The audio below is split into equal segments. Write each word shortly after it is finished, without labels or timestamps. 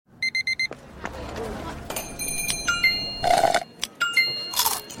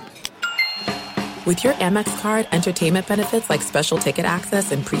With your Amex card, entertainment benefits like special ticket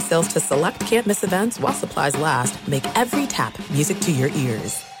access and pre-sales to select can't-miss events while supplies last make every tap music to your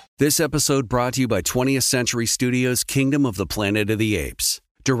ears. This episode brought to you by 20th Century Studios' Kingdom of the Planet of the Apes.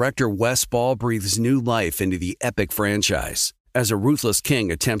 Director Wes Ball breathes new life into the epic franchise. As a ruthless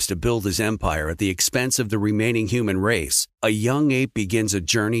king attempts to build his empire at the expense of the remaining human race, a young ape begins a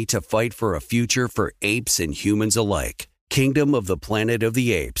journey to fight for a future for apes and humans alike. Kingdom of the Planet of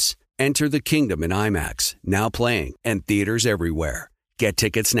the Apes. Enter the kingdom in IMAX, now playing, and theaters everywhere. Get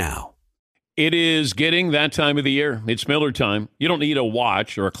tickets now. It is getting that time of the year. It's Miller time. You don't need a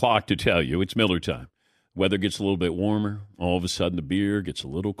watch or a clock to tell you. It's Miller time. Weather gets a little bit warmer. All of a sudden, the beer gets a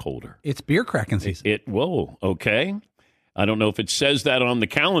little colder. It's beer cracking season. Whoa, okay. I don't know if it says that on the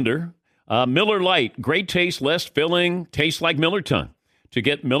calendar. Miller Lite, great taste, less filling, tastes like Miller time. To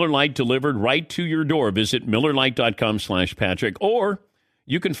get Miller Lite delivered right to your door, visit MillerLite.com/Patrick, or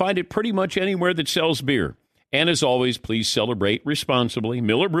you can find it pretty much anywhere that sells beer. And as always, please celebrate responsibly.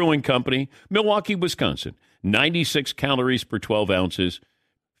 Miller Brewing Company, Milwaukee, Wisconsin. 96 calories per 12 ounces.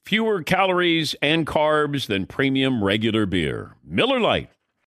 Fewer calories and carbs than premium regular beer. Miller Lite.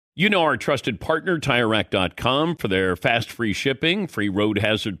 You know our trusted partner, TireRack.com, for their fast, free shipping, free road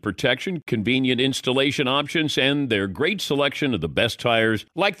hazard protection, convenient installation options, and their great selection of the best tires,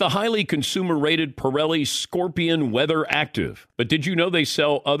 like the highly consumer-rated Pirelli Scorpion Weather Active. But did you know they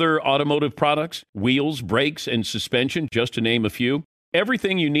sell other automotive products? Wheels, brakes, and suspension, just to name a few.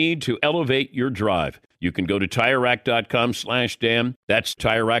 Everything you need to elevate your drive. You can go to TireRack.com/Dan. That's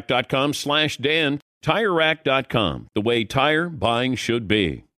TireRack.com/Dan. TireRack.com, the way tire buying should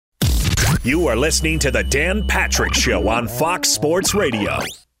be. You are listening to The Dan Patrick Show on Fox Sports Radio.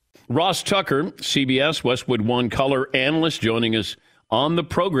 Ross Tucker, CBS Westwood One color analyst, joining us on the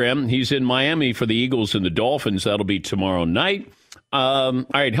program. He's in Miami for the Eagles and the Dolphins. That'll be tomorrow night. All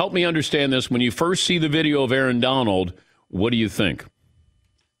right, help me understand this. When you first see the video of Aaron Donald, what do you think?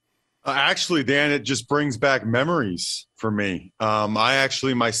 Actually, Dan, it just brings back memories for me.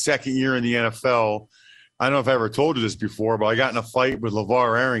 My second year in the NFL, I don't know if I ever told you this before, but I got in a fight with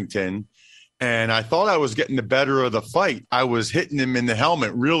LeVar Arrington. And I thought I was getting the better of the fight. I was hitting him in the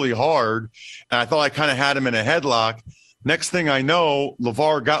helmet really hard, and I thought I kind of had him in a headlock. Next thing I know,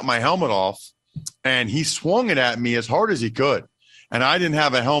 LeVar got my helmet off, and he swung it at me as hard as he could. And I didn't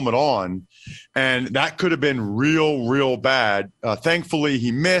have a helmet on, and that could have been real, real bad. Thankfully,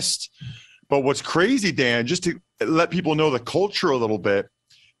 he missed. But what's crazy, Dan, just to let people know the culture a little bit,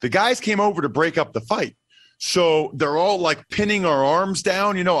 the guys came over to break up the fight. So they're all like pinning our arms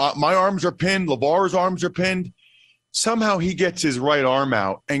down. You know, my arms are pinned. LeVar's arms are pinned. Somehow he gets his right arm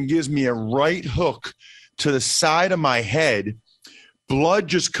out and gives me a right hook to the side of my head. Blood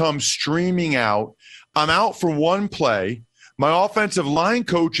just comes streaming out. I'm out for one play. My offensive line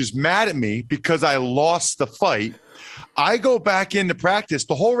coach is mad at me because I lost the fight. I go back into practice.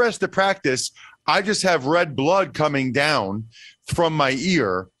 The whole rest of practice, I just have red blood coming down from my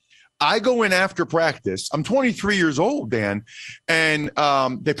ear. I go in after practice. I'm 23 years old, Dan, and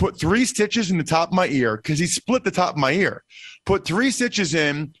they put 3 stitches in the top of my ear because he split the top of my ear. Put 3 stitches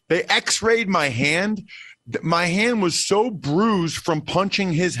in. They x-rayed my hand. My hand was so bruised from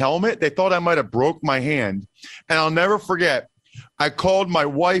punching his helmet, they thought I might have broke my hand. And I'll never forget, I called my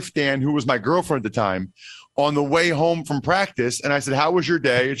wife, Dan, who was my girlfriend at the time, on the way home from practice. And I said, how was your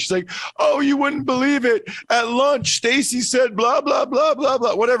day? And she's like, oh, you wouldn't believe it. At lunch, Stacy said, blah, blah, blah, blah,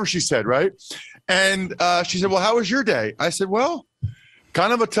 blah, whatever she said, right? And she said, well, how was your day? I said, well,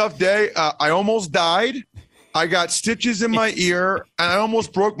 kind of a tough day. I almost died. I got stitches in my ear, and I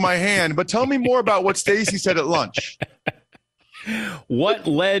almost broke my hand. But tell me more about what Stacy said at lunch. What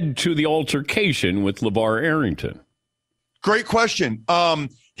led to the altercation with LeVar Arrington? Great question.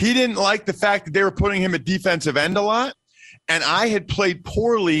 He didn't like the fact that they were putting him at defensive end a lot. And I had played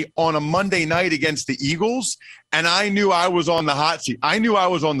poorly on a Monday night against the Eagles, and I knew I was on the hot seat. I knew I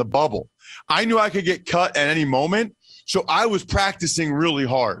was on the bubble. I knew I could get cut at any moment. So I was practicing really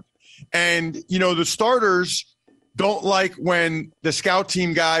hard. And, you know, the starters don't like when the scout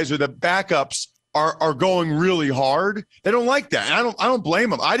team guys or the backups are going really hard. They don't like that. And I don't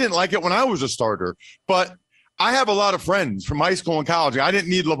blame them. I didn't like it when I was a starter. But I have a lot of friends from high school and college. I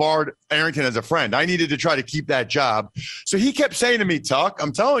didn't need LeVar Arrington as a friend. I needed to try to keep that job. So he kept saying to me, Tuck,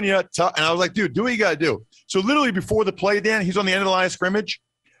 I'm telling you, Tuck. And I was like, dude, do what you got to do. So literally before the play, Dan, he's on the end of the line of scrimmage.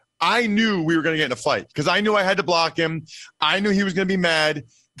 I knew we were going to get in a fight because I knew I had to block him. I knew he was going to be mad.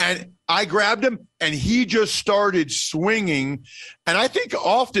 And I grabbed him, and he just started swinging. And I think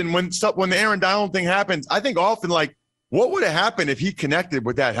often when the Aaron Donald thing happens, I think often like, what would have happened if he connected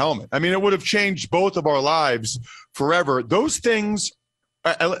with that helmet? I mean, it would have changed both of our lives forever. Those things,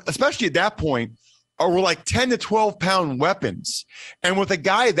 especially at that point, were like 10 to 12 pound weapons. And with a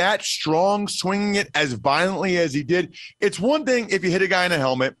guy that strong swinging it as violently as he did, it's one thing if you hit a guy in a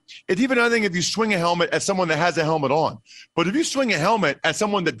helmet. It's even another thing if you swing a helmet at someone that has a helmet on. But if you swing a helmet at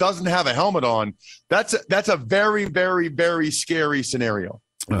someone that doesn't have a helmet on, that's a very, very, very scary scenario.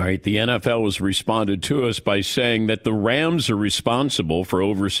 All right. The NFL has responded to us by saying that the Rams are responsible for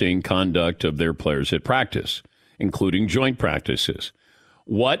overseeing conduct of their players at practice, including joint practices.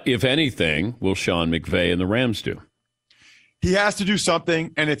 What, if anything, will Sean McVay and the Rams do? He has to do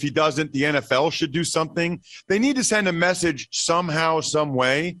something, and if he doesn't, the NFL should do something. They need to send a message somehow, some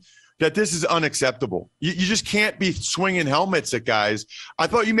way, that this is unacceptable. You just can't be swinging helmets at guys. I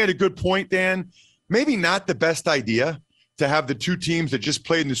thought you made a good point, Dan. Maybe not the best idea to have the two teams that just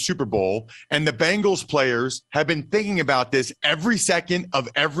played in the Super Bowl, and the Bengals players have been thinking about this every second of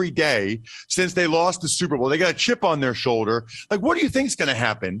every day since they lost the Super Bowl. They got a chip on their shoulder. Like, what do you think is going to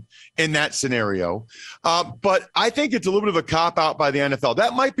happen in that scenario? But I think it's a little bit of a cop-out by the NFL.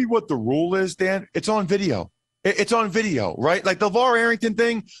 That might be what the rule is, Dan. It's on video. It's on video, right? Like the LeVar Arrington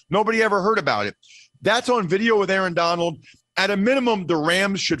thing, nobody ever heard about it. That's on video with Aaron Donald. At a minimum, the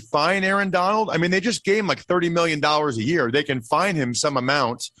Rams should fine Aaron Donald. I mean, they just gave him like $30 million a year. They can fine him some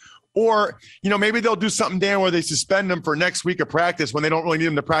amount. Or, maybe they'll do something, Dan, where they suspend him for next week of practice when they don't really need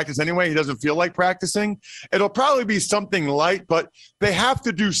him to practice anyway. He doesn't feel like practicing. It'll probably be something light, but they have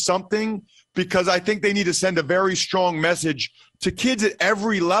to do something because I think they need to send a very strong message to kids at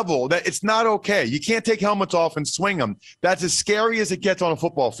every level that it's not okay. You can't take helmets off and swing them. That's as scary as it gets on a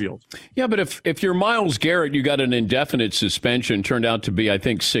football field. Yeah, but if you're Myles Garrett, you got an indefinite suspension, turned out to be, I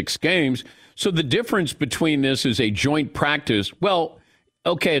think, 6 games. So the difference between this is a joint practice. Well,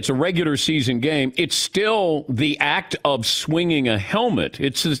 okay, it's a regular season game. It's still the act of swinging a helmet.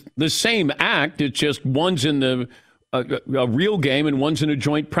 It's the same act. It's just one's in a real game and one's in a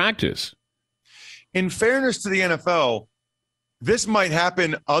joint practice. In fairness to the NFL, this might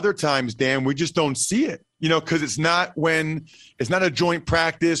happen other times, Dan. We just don't see it, because it's not a joint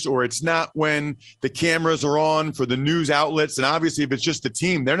practice, or it's not when the cameras are on for the news outlets. And obviously, if it's just the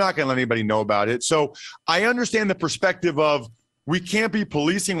team, they're not going to let anybody know about it. So I understand the perspective of we can't be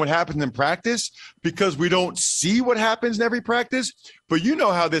policing what happens in practice because we don't see what happens in every practice. But you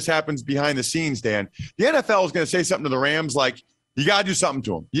know how this happens behind the scenes, Dan. The NFL is going to say something to the Rams like, you got to do something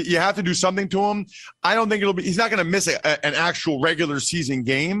to him. You have to do something to him. I don't think he's not going to miss an actual regular season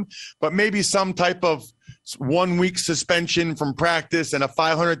game, but maybe some type of 1 week suspension from practice and a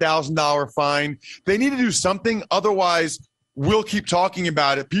 $500,000 fine. They need to do something. Otherwise, we'll keep talking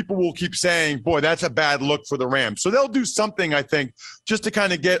about it. People will keep saying, boy, that's a bad look for the Rams. So they'll do something, I think, just to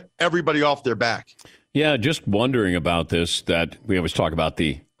kind of get everybody off their back. Yeah, just wondering about this, that we always talk about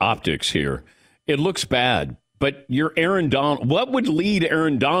the optics here. It looks bad. But you're Aaron Donald. What would lead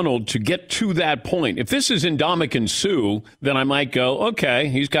Aaron Donald to get to that point? If this is Ndamukong Suh, then I might go, okay,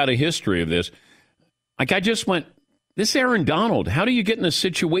 he's got a history of this. Like I just went, this Aaron Donald, how do you get in a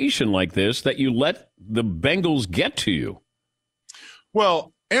situation like this that you let the Bengals get to you?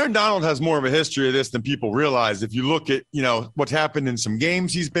 Well, Aaron Donald has more of a history of this than people realize. If you look at, what's happened in some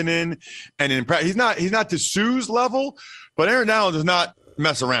games he's been in, and in practice, he's not to Suh's level, but Aaron Donald does not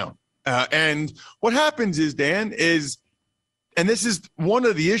mess around. And what happens is, Dan, and this is one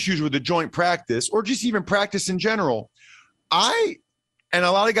of the issues with the joint practice or just even practice in general. And a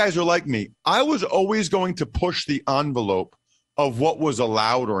lot of guys are like me. I was always going to push the envelope of what was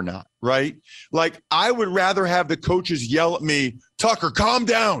allowed or not, right? Like I would rather have the coaches yell at me, Tucker, calm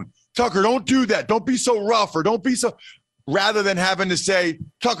down. Tucker, don't do that. Don't be so rough or don't be so, rather than having to say,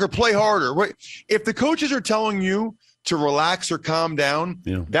 Tucker, play harder. Right? If the coaches are telling you to relax or calm down,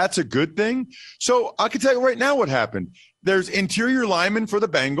 that's a good thing. So I can tell you right now what happened. There's interior linemen for the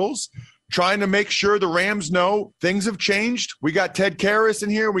Bengals trying to make sure the Rams know things have changed. We got Ted Karras in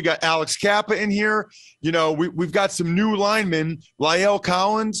here. We got Alex Kappa in here. We've got some new linemen, La'el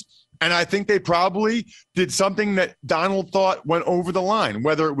Collins, and I think they probably did something that Donald thought went over the line,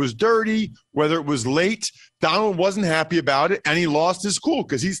 whether it was dirty, whether it was late. Donald wasn't happy about it, and he lost his cool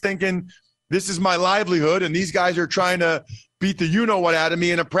because he's thinking, this is my livelihood, and these guys are trying to beat the you-know-what out of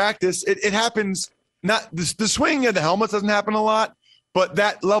me in a practice. It happens. Not the swinging of the helmets doesn't happen a lot, but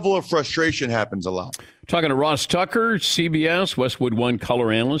that level of frustration happens a lot. Talking to Ross Tucker, CBS, Westwood One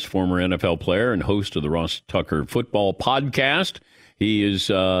color analyst, former NFL player, and host of the Ross Tucker Football Podcast. He is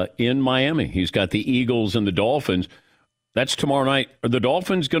in Miami. He's got the Eagles and the Dolphins. That's tomorrow night. Are the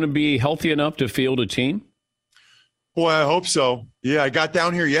Dolphins going to be healthy enough to field a team? Boy, I hope so. Yeah, I got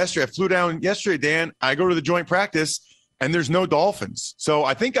down here yesterday. I flew down yesterday, Dan. I go to the joint practice, and there's no Dolphins. So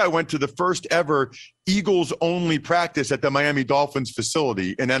I think I went to the first ever Eagles only practice at the Miami Dolphins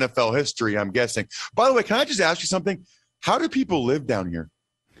facility in NFL history, I'm guessing. By the way, can I just ask you something? How do people live down here?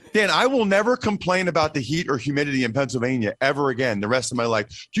 Dan, I will never complain about the heat or humidity in Pennsylvania ever again the rest of my life.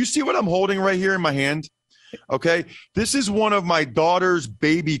 Do you see what I'm holding right here in my hand? Okay. This is one of my daughter's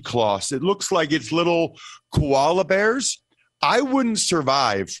baby cloths. It looks like it's little koala bears. I wouldn't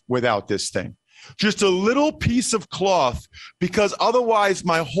survive without this thing. Just a little piece of cloth, because otherwise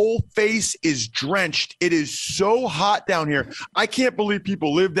my whole face is drenched. It is so hot down here. I can't believe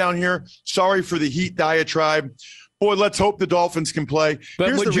people live down here. Sorry for the heat diatribe. Boy, let's hope the Dolphins can play. But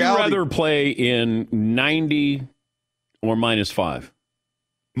Here's would the you reality. rather play in 90 or -5?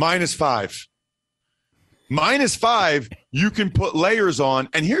 -5. -5, you can put layers on.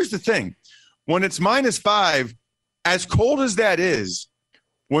 And here's the thing. When it's -5, as cold as that is,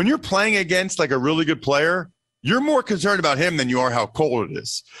 when you're playing against like a really good player, you're more concerned about him than you are how cold it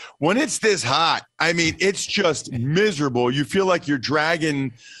is. When it's this hot, I mean, it's just miserable. You feel like you're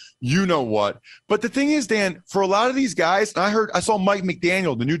dragging you know what. But the thing is, Dan, for a lot of these guys, I saw Mike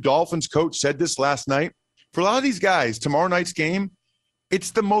McDaniel, the new Dolphins coach, said this last night. For a lot of these guys, tomorrow night's game,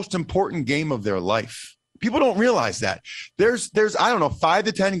 it's the most important game of their life. People don't realize that. There's I don't know, 5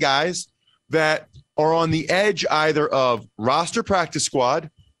 to 10 guys that are on the edge either of roster practice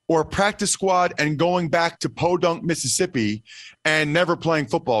squad or practice squad and going back to Podunk, Mississippi and never playing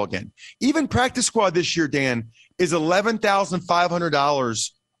football again. Even practice squad this year, Dan, is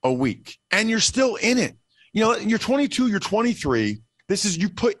 $11,500 a week, and you're still in it. You know, you're 22, you're 23. You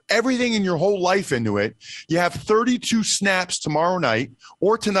put everything in your whole life into it. You have 32 snaps tomorrow night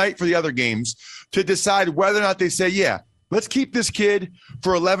or tonight for the other games to decide whether or not they say, yeah, let's keep this kid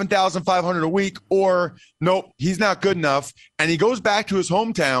for $11,500 a week, or nope, he's not good enough. And he goes back to his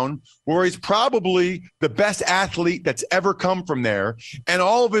hometown where he's probably the best athlete that's ever come from there. And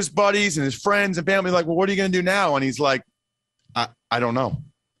all of his buddies and his friends and family are like, well, what are you going to do now? And he's like, I don't know.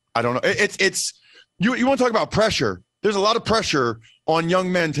 I don't know. It's you want to talk about pressure. There's a lot of pressure on young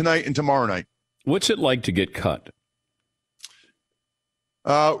men tonight and tomorrow night. What's it like to get cut?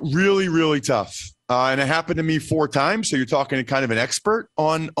 Really, really tough. And it happened to me 4 times. So you're talking to kind of an expert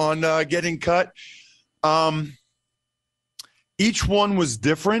on getting cut. Each one was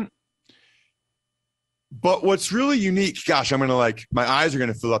different. But what's really unique, gosh, my eyes are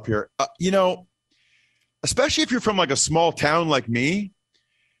going to fill up here. Especially if you're from like a small town like me,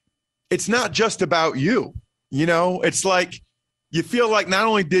 it's not just about you. It's like you feel like not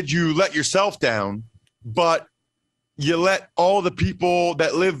only did you let yourself down, but you let all the people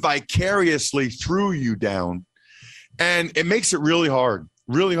that live vicariously through you down. And it makes it really hard,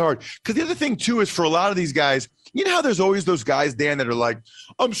 really hard. Because the other thing, too, is for a lot of these guys, you know how there's always those guys, Dan, that are like,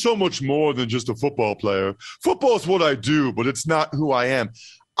 I'm so much more than just a football player. Football is what I do, but it's not who I am.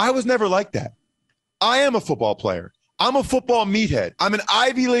 I was never like that. I am a football player. I'm a football meathead. I'm an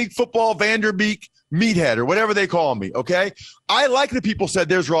Ivy League football Vanderbeek meathead or whatever they call me, okay? I like that people said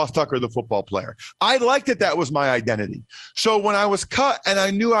there's Ross Tucker, the football player. I liked that was my identity. So when I was cut and I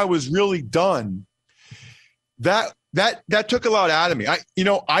knew I was really done, that took a lot out of me.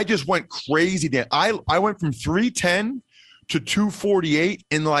 I just went crazy, Dan. I went from 310 to 248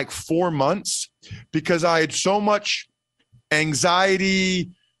 in like 4 months because I had so much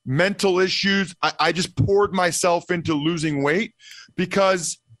anxiety, mental issues. I just poured myself into losing weight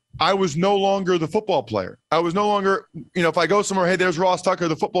because I was no longer the football player. I was no longer, if I go somewhere, hey, there's Ross Tucker,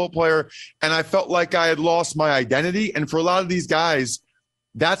 the football player, and I felt like I had lost my identity. And for a lot of these guys,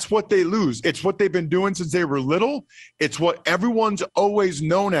 that's what they lose. It's what they've been doing since they were little. It's what everyone's always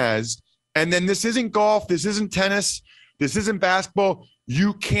known as. And then this isn't golf. This isn't tennis. This isn't basketball.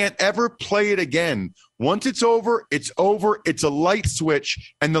 You can't ever play it again. Once it's over, it's over. It's a light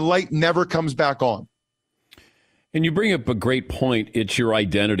switch, and the light never comes back on. And you bring up a great point. It's your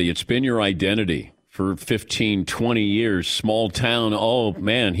identity. It's been your identity for 15, 20 years. Small town. Oh,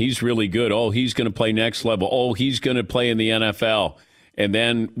 man, he's really good. Oh, he's going to play next level. Oh, he's going to play in the NFL. And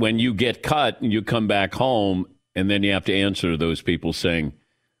then when you get cut and you come back home, and then you have to answer those people saying,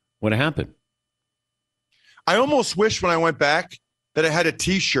 what happened? I almost wish when I went back that I had a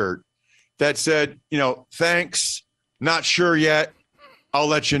T-shirt that said, thanks, not sure yet. I'll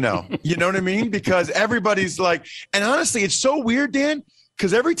let you know. You know what I mean? Because everybody's like, and honestly, it's so weird, Dan,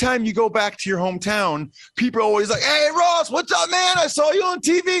 because every time you go back to your hometown, people are always like, hey, Ross, what's up, man? I saw you on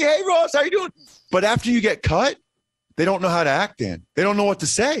TV. Hey, Ross, how you doing? But after you get cut, they don't know how to act, Dan. They don't know what to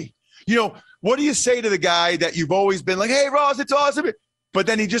say. What do you say to the guy that you've always been like, hey, Ross, it's awesome. But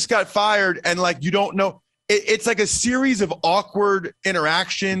then he just got fired and like, you don't know. It's like a series of awkward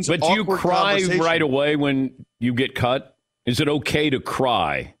interactions. But do you cry right away when you get cut? Is it okay to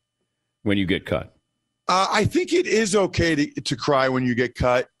cry when you get cut? I think it is okay to cry when you get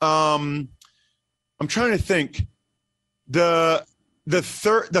cut. I'm trying to think. The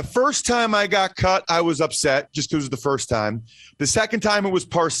first time I got cut, I was upset just because it was the first time. The second time it was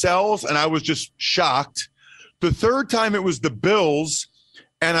Parcells, and I was just shocked. The third time it was the Bills,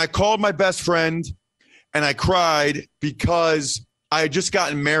 and I called my best friend, and I cried because I had just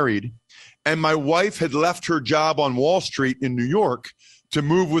gotten married, and my wife had left her job on Wall Street in New York to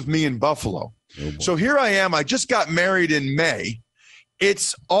move with me in Buffalo. Oh, so here I am. I just got married in May.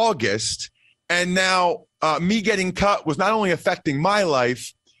 It's August, and now me getting cut was not only affecting my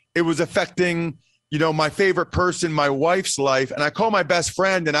life, it was affecting, my favorite person, my wife's life. And I called my best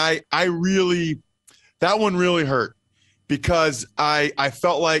friend, and I really, that one really hurt because I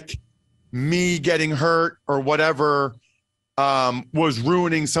felt like me getting hurt or whatever was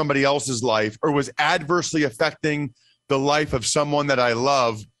ruining somebody else's life or was adversely affecting the life of someone that I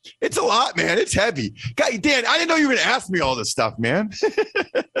love. It's a lot, man. It's heavy. God, Dan, I didn't know you were going to ask me all this stuff, man.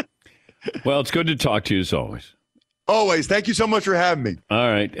 Well, it's good to talk to you as always. Always. Thank you so much for having me. All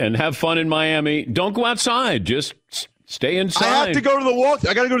right. And have fun in Miami. Don't go outside. Just stay inside. I have to go to the walk.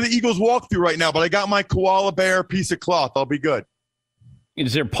 I got to go to the Eagles walkthrough right now, but I got my koala bear piece of cloth. I'll be good.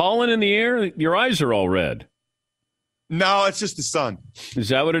 Is there pollen in the air? Your eyes are all red. No, it's just the sun. Is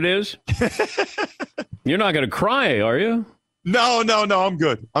that what it is? You're not going to cry, are you? No. I'm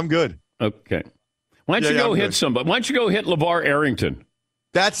good. Okay. Why don't you go hit somebody? Why don't you go hit LeVar Arrington?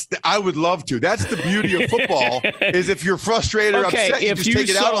 I would love to. That's the beauty of football is if you're frustrated or upset, you just take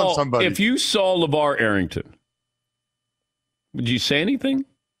it out on somebody. If you saw LeVar Arrington, would you say anything?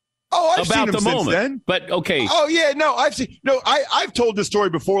 Oh, I've about seen him the since moment. Then. But okay. Oh yeah, no, I've told this story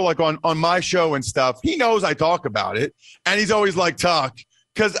before, like on my show and stuff. He knows I talk about it, and he's always like, talk.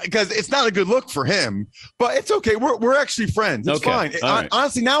 Because it's not a good look for him, but it's okay. We're actually friends. It's fine. Right.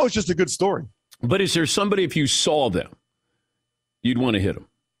 Honestly, now it's just a good story. But is there somebody, if you saw them, you'd want to hit them?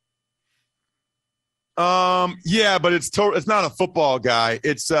 Yeah, but it's not a football guy.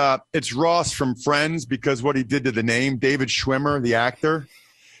 It's Ross from Friends because what he did to the name David Schwimmer, the actor,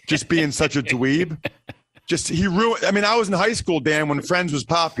 just being such a dweeb. He ruined. I mean, I was in high school, Dan, when Friends was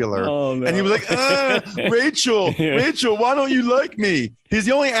popular, and he was like, Rachel, why don't you like me? He's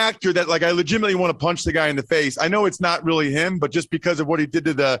the only actor that, like, I legitimately want to punch the guy in the face. I know it's not really him, but just because of what he did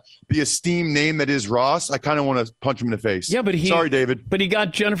to the esteemed name that is Ross, I kind of want to punch him in the face. Yeah, but sorry, David. But he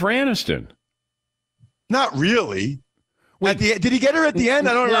got Jennifer Aniston. Not really. Did he get her at the end?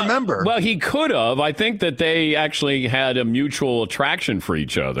 I don't remember. Well, he could have. I think that they actually had a mutual attraction for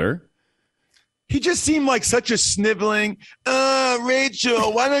each other. He just seemed like such a sniveling,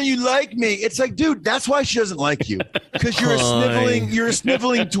 Rachel, why don't you like me? It's like, dude, that's why she doesn't like you. Because you're a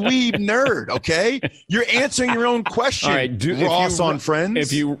sniveling dweeb nerd, okay? You're answering your own question. All right, Ross on Friends.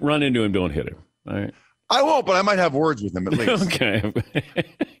 If you run into him, don't hit him. All right. I won't, but I might have words with him at least. Okay.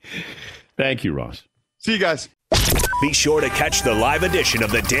 Thank you, Ross. See you guys. Be sure to catch the live edition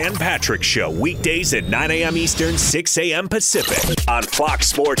of the Dan Patrick Show weekdays at 9 a.m. Eastern, 6 a.m. Pacific on Fox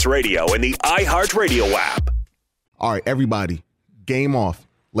Sports Radio and the iHeartRadio app. All right, everybody, game off.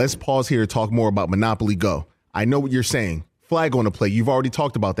 Let's pause here to talk more about Monopoly Go. I know what you're saying. Flag on the play. You've already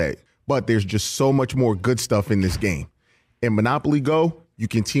talked about that. But there's just so much more good stuff in this game. In Monopoly Go, you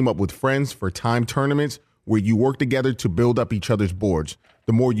can team up with friends for timed tournaments where you work together to build up each other's boards.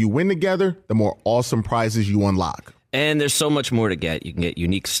 The more you win together, the more awesome prizes you unlock. And there's so much more to get. You can get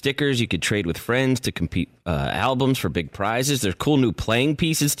unique stickers. You could trade with friends to compete albums for big prizes. There's cool new playing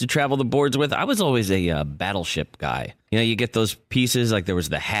pieces to travel the boards with. I was always a battleship guy. You know, you get those pieces, like there was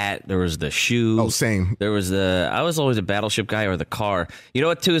the hat, there was the shoe. Oh, same. I was always a battleship guy or the car. You know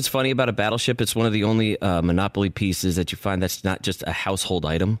what, too, is funny about a battleship? It's one of the only Monopoly pieces that you find that's not just a household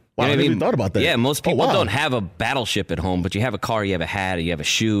item. Wow, I never even thought about that. Yeah, most people don't have a battleship at home, but you have a car, you have a hat, you have a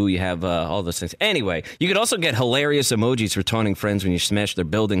shoe, you have all those things. Anyway, you could also get hilarious emojis for taunting friends when you smash their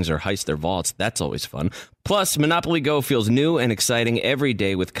buildings or heist their vaults. That's always fun. Plus, Monopoly Go feels new and exciting every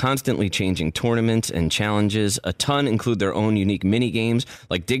day with constantly changing tournaments and challenges. A ton include their own unique mini games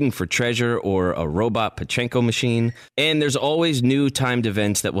like digging for treasure or a robot Pachinko machine. And there's always new timed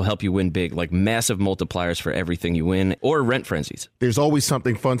events that will help you win big, like massive multipliers for everything you win or rent frenzies. There's always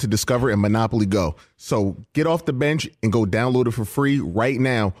something fun to discover in Monopoly Go. So get off the bench and go download it for free right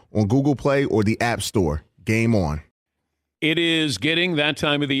now on Google Play or the App Store. Game on. It is getting that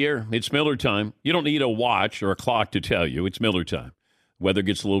time of the year. It's Miller time. You don't need a watch or a clock to tell you. It's Miller time. Weather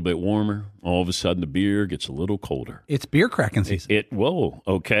gets a little bit warmer. All of a sudden, the beer gets a little colder. It's beer cracking season. Whoa,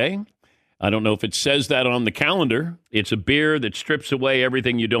 okay. I don't know if it says that on the calendar. It's a beer that strips away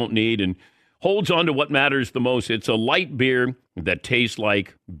everything you don't need and holds on to what matters the most. It's a light beer that tastes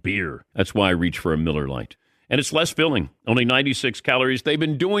like beer. That's why I reach for a Miller Lite. And it's less filling, only 96 calories. They've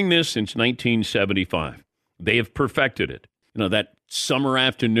been doing this since 1975. They have perfected it. You know, that summer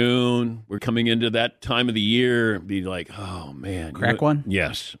afternoon, we're coming into that time of the year, be like, oh, man. Crack one?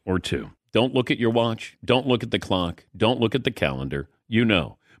 Yes, or two. Don't look at your watch. Don't look at the clock. Don't look at the calendar. You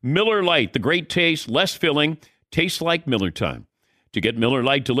know. Miller Lite, the great taste, less filling, tastes like Miller time. To get Miller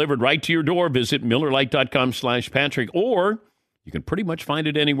Lite delivered right to your door, visit MillerLite.com/Patrick, or you can pretty much find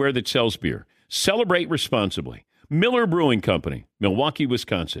it anywhere that sells beer. Celebrate responsibly. Miller Brewing Company, Milwaukee,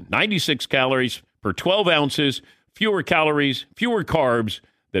 Wisconsin. 96 calories per 12 ounces, fewer calories, fewer carbs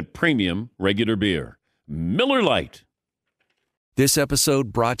than premium regular beer. Miller Lite. This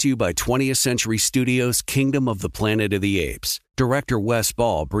episode brought to you by 20th Century Studios' Kingdom of the Planet of the Apes. Director Wes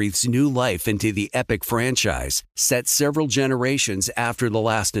Ball breathes new life into the epic franchise, set several generations after the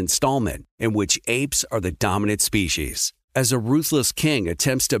last installment, in which apes are the dominant species. As a ruthless king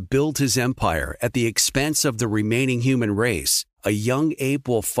attempts to build his empire at the expense of the remaining human race, a young ape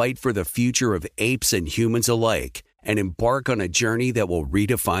will fight for the future of apes and humans alike and embark on a journey that will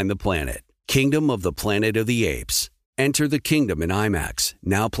redefine the planet. Kingdom of the Planet of the Apes. Enter the kingdom in IMAX,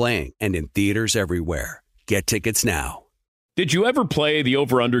 now playing and in theaters everywhere. Get tickets now. Did you ever play the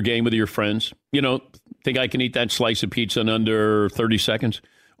over-under game with your friends? You know, think I can eat that slice of pizza in under 30 seconds?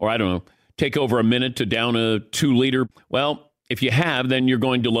 Or I don't know, take over a minute to down a 2-liter? Well, if you have, then you're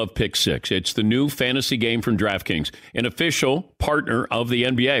going to love Pick Six. It's the new fantasy game from DraftKings, an official partner of the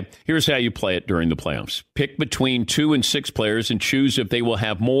NBA. Here's how you play it during the playoffs. Pick between 2 and 6 players and choose if they will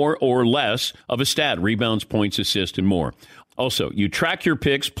have more or less of a stat, rebounds, points, assists, and more. Also, you track your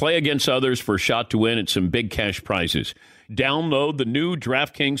picks, play against others for a shot to win and some big cash prizes. Download the new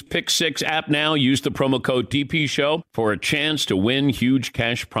DraftKings Pick Six app now. Use the promo code DPSHOW for a chance to win huge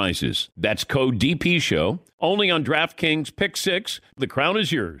cash prizes. That's code DPSHOW. Only on DraftKings Pick Six. The crown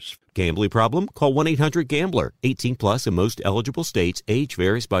is yours. Gambling problem? Call 1-800-GAMBLER. 18 plus in most eligible states. Age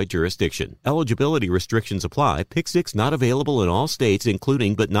varies by jurisdiction. Eligibility restrictions apply. Pick Six not available in all states,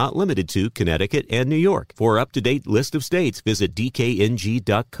 including but not limited to Connecticut and New York. For up-to-date list of states, visit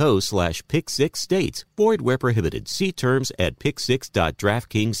dkng.co/pick6states. Void where prohibited. See terms at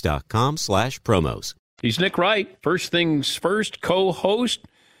pick6.draftkings.com/promos. He's Nick Wright. First things first, co-host.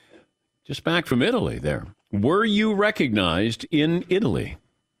 Just back from Italy there. Were you recognized in Italy?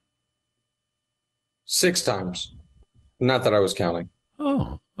 6 times. Not that I was counting.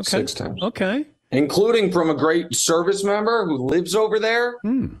 Oh, okay. 6 times. Okay. Including from a great service member who lives over there.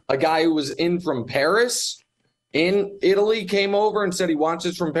 A guy who was in from Paris in Italy came over and said he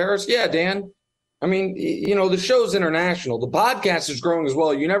watches from Paris. Yeah, Dan. I mean, you know, the show's international. The podcast is growing as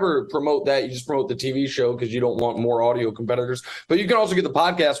well. You never promote that. You just promote the TV show because you don't want more audio competitors. But you can also get the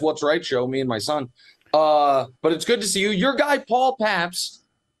podcast, What's Right Show, me and my son. But it's good to see you. Your guy, Paul Paps,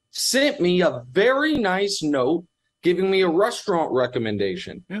 sent me a very nice note giving me a restaurant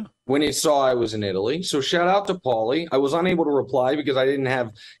recommendation when he saw I was in Italy. So shout out to Paulie. I was unable to reply because I didn't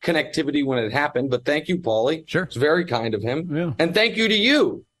have connectivity when it happened. But thank you, Paulie. Sure. It's very kind of him. Yeah. And thank you to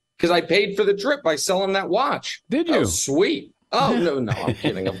you because I paid for the trip by selling that watch. Did you? Oh, sweet. Oh, no, I'm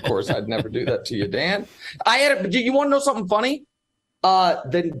kidding. Of course, I'd never do that to you, Dan. Do you want to know something funny?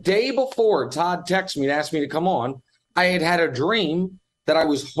 The day before Todd texted me to ask me to come on, I had a dream that I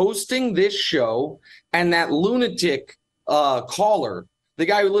was hosting this show and that lunatic caller, the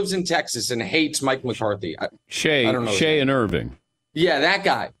guy who lives in Texas and hates Mike McCarthy. Shay and Irving. Yeah, that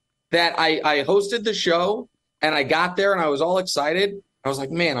guy. That I hosted the show and I got there and I was all excited. I was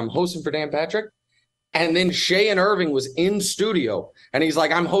like, man, I'm hosting for Dan Patrick. And then Shay and Irving was in studio and he's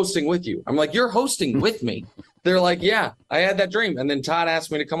like, I'm hosting with you. I'm like, you're hosting with me? They're like, yeah, I had that dream. And then Todd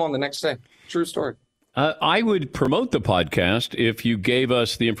asked me to come on the next day. True story. I would promote the podcast if you gave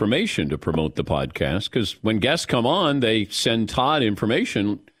us the information to promote the podcast, because when guests come on, they send Todd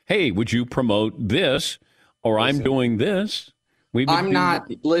information. Hey, would you promote this? Or I'm doing this. I'm not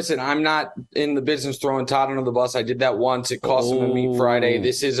in the business throwing Todd under the bus. I did that once. It cost him a Meat Friday.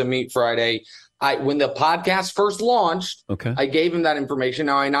 This is a Meat Friday. When the podcast first launched, I gave him that information.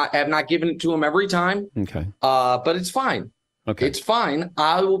 Now I have not given it to him every time. Okay. But it's fine. Okay. It's fine.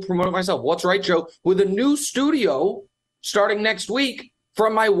 I will promote it myself. What's Right Show with a new studio starting next week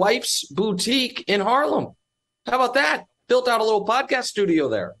from my wife's boutique in Harlem. How about that? Built out a little podcast studio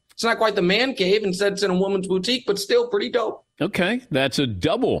there. It's not quite the man cave. Instead, it's in a woman's boutique, but still pretty dope. Okay. That's a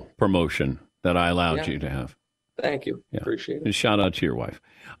double promotion that I allowed you to have. Thank you. Yeah. Appreciate it. And shout out to your wife.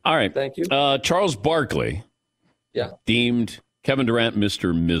 All right. Thank you. Charles Barkley deemed Kevin Durant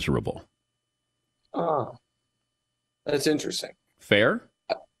Mr. Miserable. That's interesting. Fair?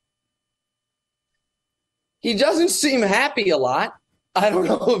 He doesn't seem happy a lot. I don't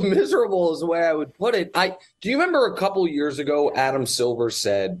know if miserable is the way I would put it. Do you remember a couple years ago, Adam Silver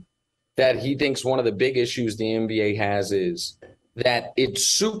said that he thinks one of the big issues the NBA has is that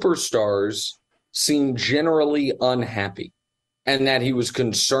its superstars seem generally unhappy, and that he was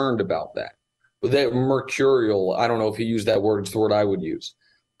concerned about that. That mercurial, I don't know if he used that word, it's the word I would use.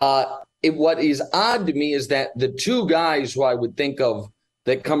 What is odd to me is that the two guys who I would think of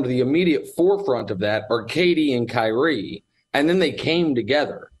that come to the immediate forefront of that are KD and Kyrie, and then they came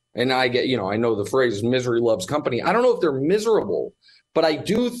together. And I know the phrase misery loves company. I don't know if they're miserable, but I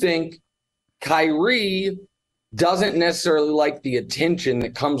do think Kyrie doesn't necessarily like the attention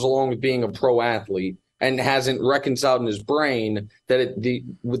that comes along with being a pro athlete, and hasn't reconciled in his brain that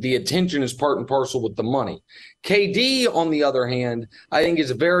the attention is part and parcel with the money. KD, on the other hand, I think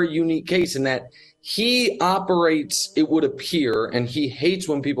is a very unique case in that he operates, it would appear, and he hates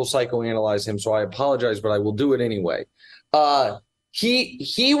when people psychoanalyze him, so I apologize, but I will do it anyway.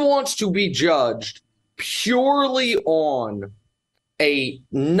 He wants to be judged purely on a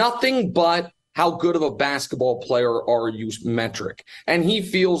nothing but how good of a basketball player are you metric. And he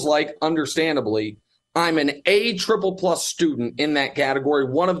feels like, understandably, I'm an A triple plus student in that category,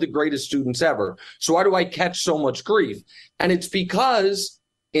 one of the greatest students ever. So why do I catch so much grief? And it's because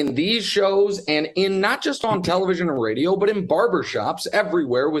in these shows, and in not just on television and radio, but in barbershops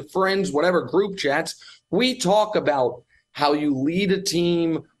everywhere with friends, whatever group chats, we talk about how you lead a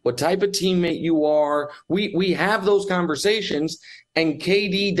team, what type of teammate you are. We have those conversations, and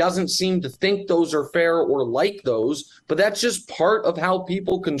KD doesn't seem to think those are fair or like those, but that's just part of how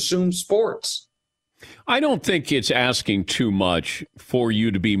people consume sports. I don't think it's asking too much for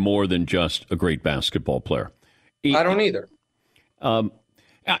you to be more than just a great basketball player. I don't either.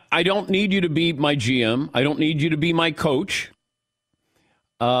 I don't need you to be my GM. I don't need you to be my coach.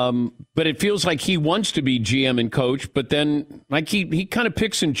 But it feels like he wants to be GM and coach, but then like he kind of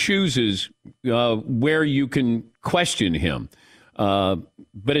picks and chooses where you can question him.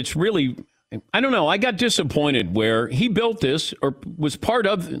 But it's really, I don't know. I got disappointed where he built this or was part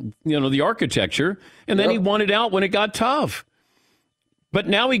of, the architecture, and then he wanted out when it got tough. But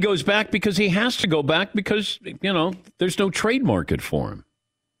now he goes back because he has to go back because, there's no trade market for him.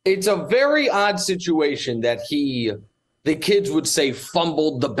 It's a very odd situation that the kids would say,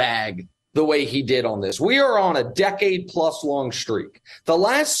 fumbled the bag the way he did on this. We are on a decade-plus long streak. The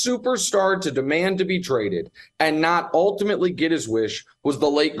last superstar to demand to be traded and not ultimately get his wish was the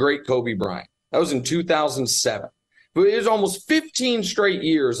late, great Kobe Bryant. That was in 2007. But it was almost 15 straight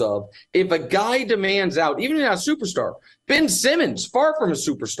years of, if a guy demands out, even if not a superstar, Ben Simmons, far from a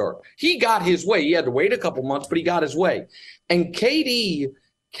superstar, he got his way. He had to wait a couple months, but he got his way. And KD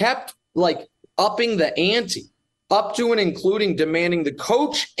kept, upping the ante, up to and including demanding the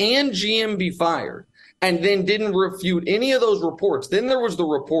coach and GM be fired, and then didn't refute any of those reports. Then there was the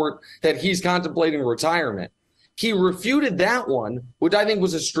report that he's contemplating retirement. He refuted that one, which I think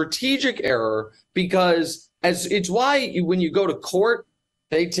was a strategic error, because it's why when you go to court,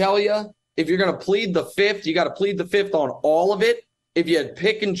 they tell you if you're going to plead the fifth, you got to plead the fifth on all of it. If you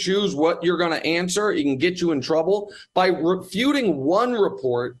pick and choose what you're going to answer, it can get you in trouble. By refuting one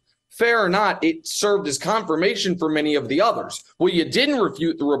report, fair or not, it served as confirmation for many of the others. Well, you didn't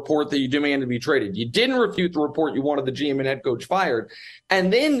refute the report that you demanded to be traded. You didn't refute the report you wanted the GM and head coach fired.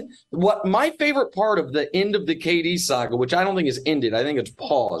 And then what my favorite part of the end of the KD saga, which I don't think is ended, I think it's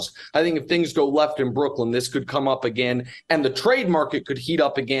paused. I think if things go left in Brooklyn, this could come up again, and the trade market could heat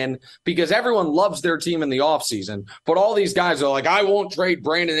up again, because everyone loves their team in the offseason. But all these guys are like, I won't trade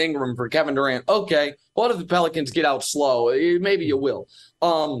Brandon Ingram for Kevin Durant. Okay, what if the Pelicans get out slow? Maybe you will.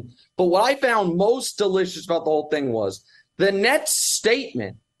 But what I found most delicious about the whole thing was the Nets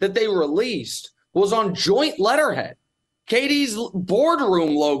statement that they released was on joint letterhead. KD's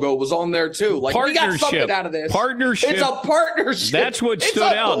boardroom logo was on there too. We got something out of this. Partnership. It's a partnership. That's what stood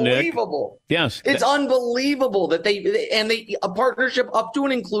out, Nick. It's unbelievable. Yes. It's unbelievable that a partnership up to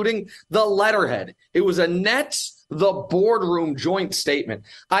and including the letterhead. It was a Nets, the boardroom joint statement.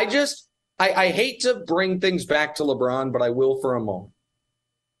 I hate to bring things back to LeBron, but I will for a moment.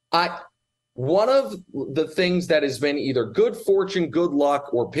 One of the things that has been either good fortune, good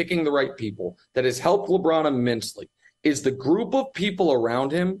luck, or picking the right people that has helped LeBron immensely is the group of people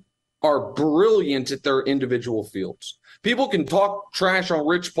around him are brilliant at their individual fields. People can talk trash on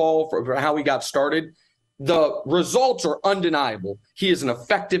Rich Paul for how he got started. The results are undeniable. He is an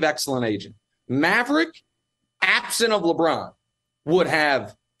effective, excellent agent. Maverick, absent of LeBron, would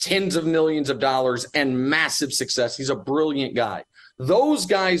have tens of millions of dollars and massive success. He's a brilliant guy. Those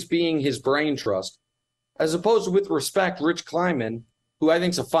guys being his brain trust, as opposed to, with respect, Rich Kleiman, who I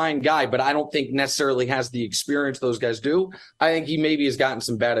think's a fine guy, but I don't think necessarily has the experience those guys do. I think he maybe has gotten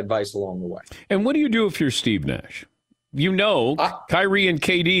some bad advice along the way. And what do you do if you're Steve Nash? You know, Kyrie and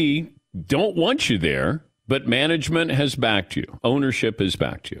KD don't want you there, but management has backed you. Ownership has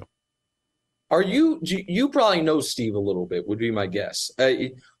backed you. You probably know Steve a little bit, would be my guess.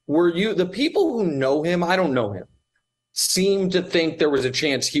 The people who know him, I don't know him, seem to think there was a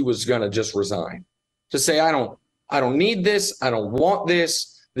chance he was going to just resign. To say, I don't need this. I don't want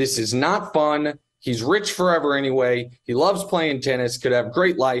this. This is not fun. He's rich forever anyway. He loves playing tennis, could have a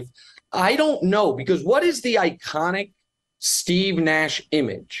great life. I don't know, because what is the iconic Steve Nash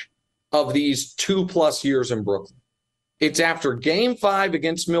image of these 2+ years in Brooklyn? It's after Game 5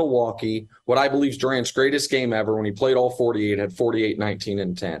 against Milwaukee, what I believe is Durant's greatest game ever, when he played all 48, had 48, 19,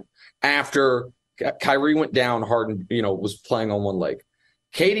 and 10. After Kyrie went down, Harden, was playing on one leg.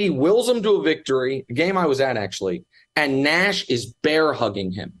 KD wills him to a victory, a game I was at actually, and Nash is bear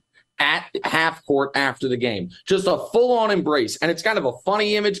hugging him at half court after the game. Just a full-on embrace. And it's kind of a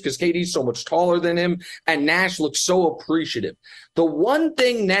funny image because KD's so much taller than him, and Nash looks so appreciative. The one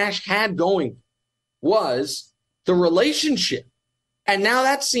thing Nash had going was the relationship. And now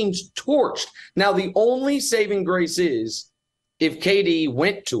that seems torched. Now, the only saving grace is if KD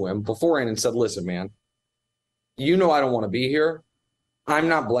went to him beforehand and said, listen, man, I don't want to be here. I'm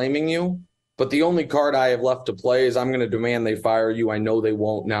not blaming you, but the only card I have left to play is I'm going to demand they fire you. I know they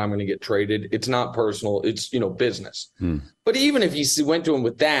won't. Now I'm going to get traded. It's not personal. It's, business. But even if he went to him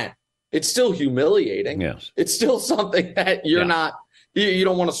with that, it's still humiliating. Yes. It's still something that you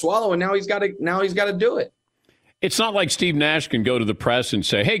don't want to swallow. And now he's got to do it. It's not like Steve Nash can go to the press and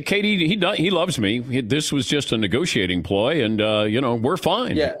say, hey, KD, he loves me. This was just a negotiating ploy, and, we're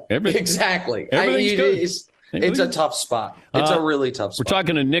fine. Yeah, exactly. Everything's good. It's a tough spot. It's a really tough spot. We're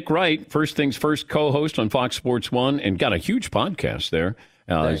talking to Nick Wright, First Things First co-host on Fox Sports 1, and got a huge podcast there.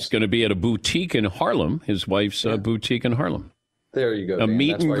 He's going to be at a boutique in Harlem, his wife's boutique in Harlem. There you go. A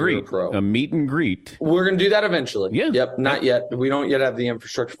meet and greet. A meet and greet. We're going to do that eventually. Yeah. Yep. Not yet. We don't yet have the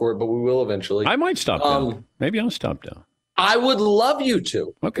infrastructure for it, but we will eventually. I might stop down. Maybe I'll stop down. I would love you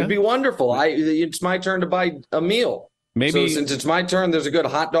to. Okay. It'd be wonderful. It's my turn to buy a meal. Maybe, so since it's my turn, there's a good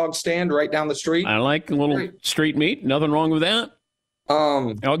hot dog stand right down the street. I like a little street meat. Nothing wrong with that.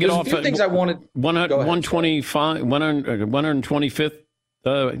 I'll get off a few things I wanted. 125th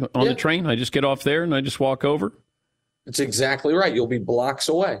on the train. I just get off there and I just walk over. That's exactly right. You'll be blocks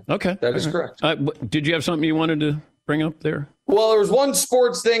away. Okay. That is correct. Did you have something you wanted to bring up there? Well, there was one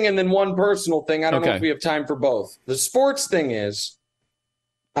sports thing and then one personal thing. I don't know if we have time for both. The sports thing is,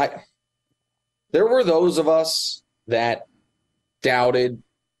 there were those of us that doubted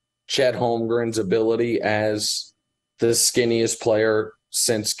Chet Holmgren's ability as the skinniest player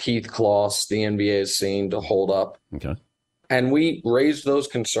since Keith Kloss the NBA has seen to hold up. Okay. And we raised those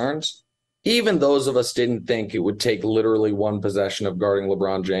concerns. Even those of us didn't think it would take literally one possession of guarding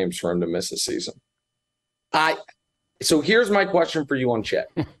LeBron James for him to miss a season. So here's my question for you on Chet.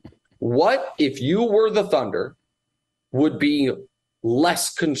 What if you were the Thunder would be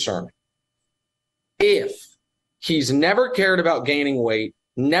less concerned if he's never cared about gaining weight,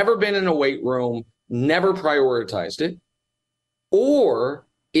 never been in a weight room, never prioritized it, or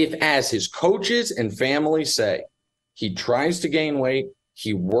if, as his coaches and family say, he tries to gain weight,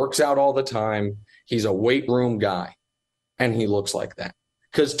 he works out all the time, he's a weight room guy, and he looks like that.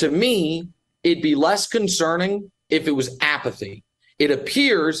 Because to me, it'd be less concerning if it was apathy. It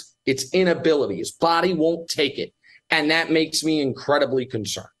appears it's inability. His body won't take it, and that makes me incredibly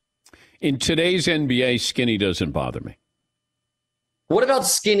concerned. In today's NBA, skinny doesn't bother me. What about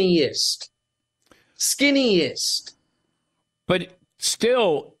skinniest? Skinniest. But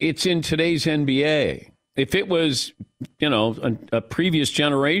still, it's in today's NBA. If it was, a previous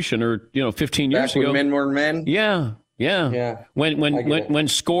generation or, 15 years ago. When men were men? Yeah. When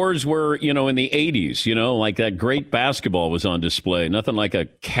scores were, in the 80s, like that great basketball was on display. Nothing like a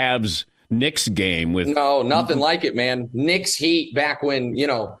Cavs-Knicks game with. No, nothing like it, man. Knicks Heat back when,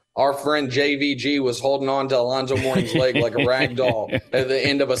 our friend JVG was holding on to Alonzo Mourning's leg like a rag doll at the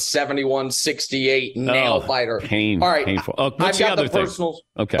end of a 71-68 nail fighter. All right. Painful. I've got the personal.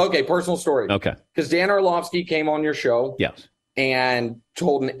 Okay, personal story. Okay. Because Dan Orlovsky came on your show. Yes. And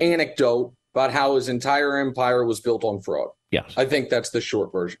told an anecdote about how his entire empire was built on fraud. Yes. I think that's the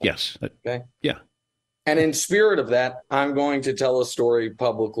short version. Yes. Okay. Yeah. And in spirit of that, I'm going to tell a story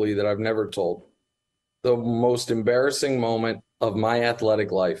publicly that I've never told. The most embarrassing moment of my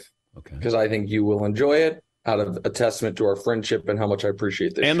athletic life. Okay. Because I think you will enjoy it out of a testament to our friendship and how much I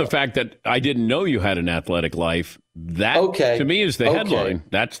appreciate this. And show. the fact that I didn't know you had an athletic life That, to me, is the headline.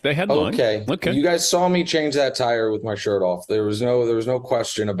 That's the headline. Okay. You guys saw me change that tire with my shirt off. There was no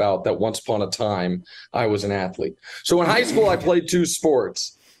question about that. Once upon a time, I was an athlete. So in high school, I played 2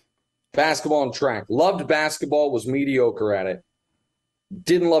 sports, basketball and track. Loved basketball, was mediocre at it.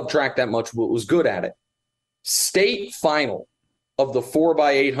 Didn't love track that much, but was good at it. State final of the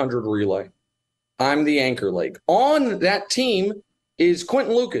 4x800 relay. I'm the anchor leg. On that team is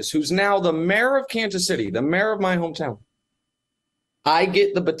Quentin Lucas, who's now the mayor of Kansas City, the mayor of my hometown. I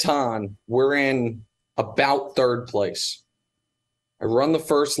get the baton. We're in about 3rd place. I run the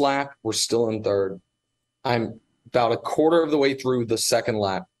first lap. We're still in 3rd. I'm about a quarter of the way through the 2nd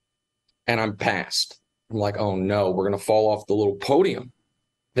lap, and I'm passed. I'm like, oh, no, we're going to fall off the little podium.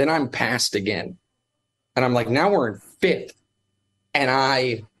 Then I'm passed again. And I'm like, now we're in 5th. And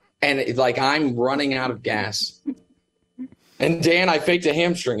I'm running out of gas. And Dan, I faked a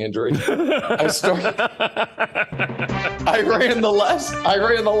hamstring injury. I ran the last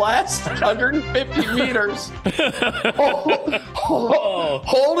 150 meters,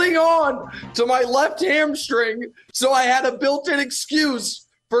 holding on to my left hamstring. So I had a built-in excuse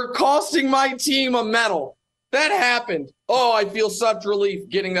for costing my team a medal. That happened. Oh, I feel such relief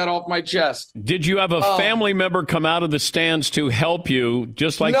getting that off my chest. Did you have a family member come out of the stands to help you,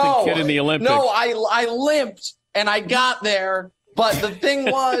 just like the kid in the Olympics? No, I limped. And I got there, but the thing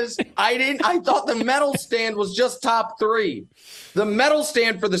was, I thought the medal stand was just top 3. The medal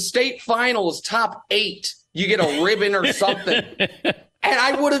stand for the state final is top 8. You get a ribbon or something. And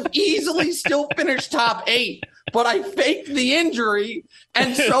I would have easily still finished top 8, but I faked the injury,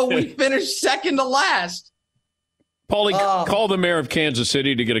 and so we finished 2nd to last. Paulie, call the mayor of Kansas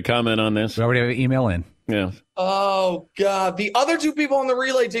City to get a comment on this. We already have an email in. Yeah. Oh, God. The other 2 people on the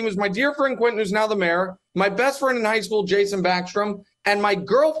relay team was my dear friend Quentin, who's now the mayor, my best friend in high school, Jason Backstrom, and my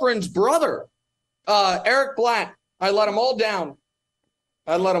girlfriend's brother, Eric Blatt. I let them all down.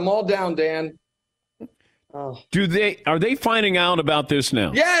 Dan. Oh. Are they finding out about this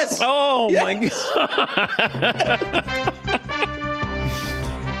now? Yes. Oh, yes. My God.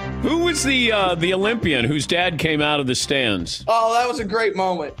 Who was the Olympian whose dad came out of the stands? Oh, that was a great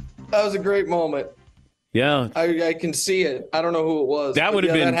moment. Yeah, I can see it. I don't know who it was. That would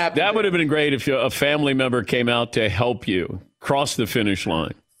have been great if a family member came out to help you cross the finish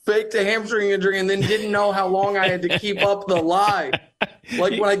line. Faked a hamstring injury and then didn't know how long I had to keep up the lie.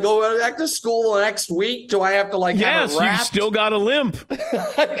 Like when I go back to school next week, do I have to have it wrapped? You still got a limp.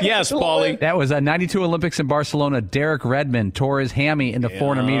 Yes, Paulie. That was 92 Olympics in Barcelona. Derek Redmond tore his hammy in the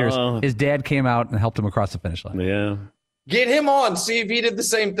 400 meters. His dad came out and helped him across the finish line. Yeah. Get him on. See if he did the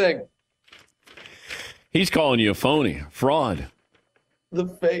same thing. He's calling you a phony, fraud. The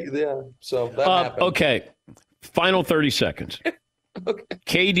fake, yeah. So that happened. Okay. Final 30 seconds. Okay.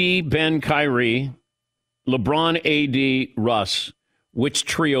 KD, Ben, Kyrie, LeBron, AD, Russ. Which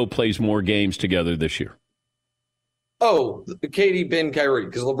trio plays more games together this year? Oh, KD, Ben, Kyrie,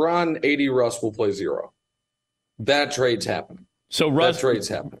 because LeBron, AD, Russ will play 0. That trade's happening. So Russ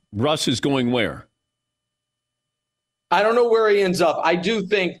is going where? I don't know where he ends up. I do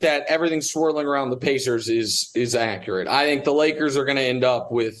think that everything swirling around the Pacers is accurate. I think the Lakers are going to end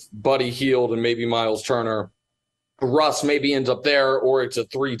up with Buddy Hield and maybe Miles Turner. Russ maybe ends up there, or it's a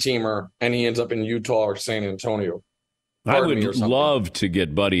 3-teamer, and he ends up in Utah or San Antonio. I would love to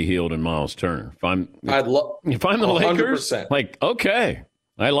get Buddy Hield and Miles Turner. If I'm the 100%. Lakers, okay,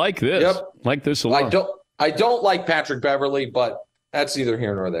 I like this. Yep. Like this a lot. I don't like Patrick Beverly, but that's neither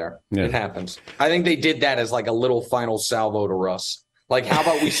here nor there. Yeah. It happens. I think they did that as a little final salvo to Russ. How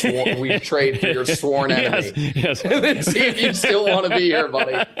about we trade for your sworn enemy? Yes. And then see if you still want to be here,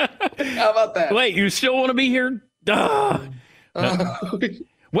 buddy. How about that? Wait, you still want to be here?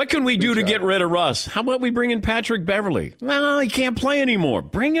 What can we do to get rid of Russ? How about we bring in Patrick Beverly? No, he can't play anymore.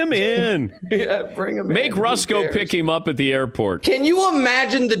 Bring him in. Yeah, bring him in. Make Russ go pick him up at the airport. Can you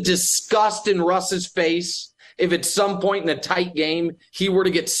imagine the disgust in Russ's face if at some point in a tight game he were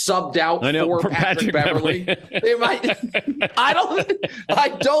to get subbed out for Patrick Beverly? They might. I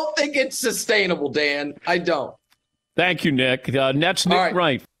don't think it's sustainable, Dan. I don't. Thank you, Nick. That's Nick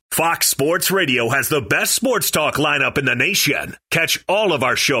Wright. Fox Sports Radio has the best sports talk lineup in the nation. Catch all of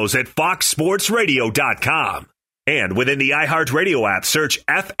our shows at foxsportsradio.com. And within the iHeartRadio app, search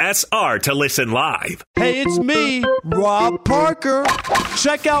FSR to listen live. Hey, it's me, Rob Parker.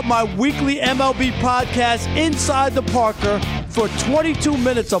 Check out my weekly MLB podcast, Inside the Parker, for 22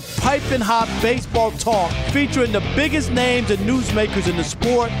 minutes of piping hot baseball talk featuring the biggest names and newsmakers in the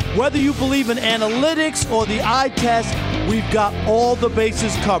sport. Whether you believe in analytics or the eye test, we've got all the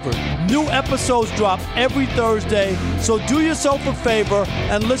bases covered. New episodes drop every Thursday, so do yourself a favor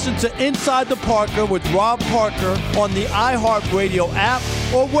and listen to Inside the Parker with Rob Parker on the iHeartRadio app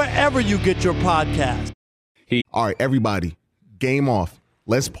or wherever you get your podcast. All right, everybody, game off.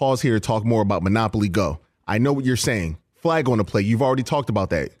 Let's pause here to talk more about Monopoly Go. I know what you're saying. Flag on the play. You've already talked about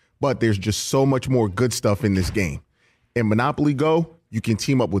that. But there's just so much more good stuff in this game. In Monopoly Go, you can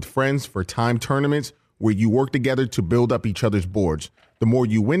team up with friends for time tournaments where you work together to build up each other's boards. The more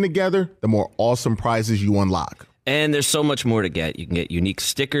you win together, the more awesome prizes you unlock. And there's so much more to get. You can get unique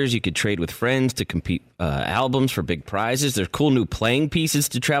stickers. You could trade with friends to compete albums for big prizes. There's cool new playing pieces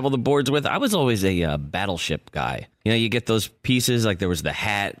to travel the boards with. I was always a battleship guy. You know, you get those pieces, like there was the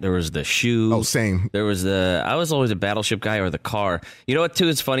hat, there was the shoe. Oh, same. I was always a battleship guy, or the car. You know what, too,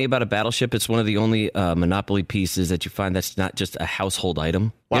 is funny about a battleship? It's one of the only Monopoly pieces that you find that's not just a household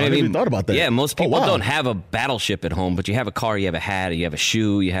item. Wow, You know I what never even thought about that. Yeah, most people wow. don't have a battleship at home, but you have a car, you have a hat, you have a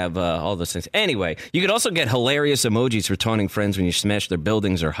shoe, you have all those things. Anyway, you could also get hilarious emojis for taunting friends when you smash their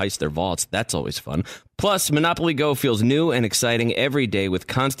buildings or heist their vaults. That's always fun. Plus, Monopoly Go feels new and exciting every day with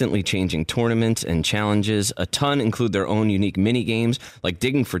constantly changing tournaments and challenges. A ton include their own unique mini games like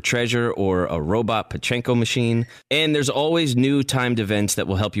digging for treasure or a robot Pachinko machine. And there's always new timed events that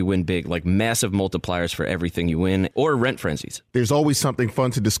will help you win big, like massive multipliers for everything you win or rent frenzies. There's always something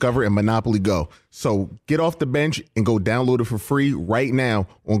fun to discover in Monopoly Go. So get off the bench and go download it for free right now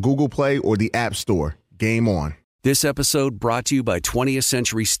on Google Play or the App Store. Game on. This episode brought to you by 20th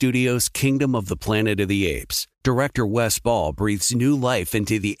Century Studios' Kingdom of the Planet of the Apes. Director Wes Ball breathes new life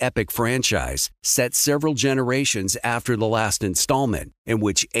into the epic franchise, set several generations after the last installment, in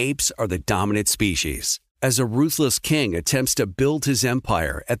which apes are the dominant species. As a ruthless king attempts to build his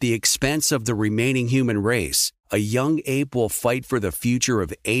empire at the expense of the remaining human race, a young ape will fight for the future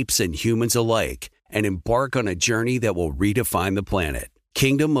of apes and humans alike and embark on a journey that will redefine the planet.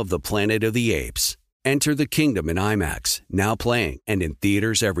 Kingdom of the Planet of the Apes. Enter the kingdom in IMAX, now playing and in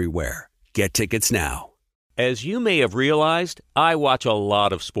theaters everywhere. Get tickets now. As you may have realized, I watch a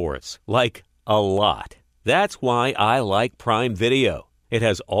lot of sports. Like, a lot. That's why I like Prime Video. It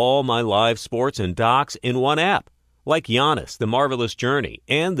has all my live sports and docs in one app. Like Giannis, The Marvelous Journey,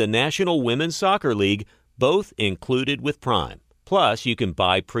 and the National Women's Soccer League, both included with Prime. Plus, you can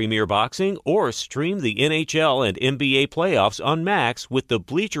buy Premier Boxing or stream the NHL and NBA playoffs on Max with the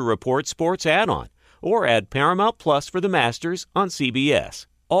Bleacher Report Sports add-on. Or add Paramount Plus for the Masters on CBS.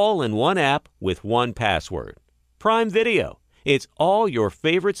 All in one app with one password. Prime Video. It's all your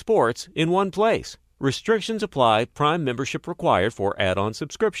favorite sports in one place. Restrictions apply. Prime membership required for add-on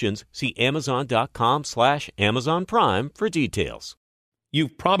subscriptions. See Amazon.com/Amazon Prime for details.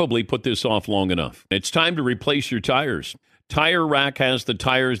 You've probably put this off long enough. It's time to replace your tires. Tire Rack has the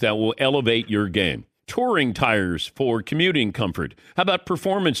tires that will elevate your game. Touring tires for commuting comfort. How about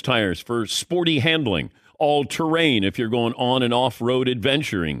performance tires for sporty handling? All-terrain if you're going on and off-road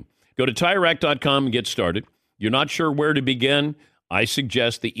adventuring. Go to TireRack.com and get started. You're not sure where to begin? I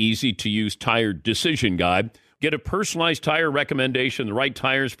suggest the easy-to-use tire decision guide. Get a personalized tire recommendation, the right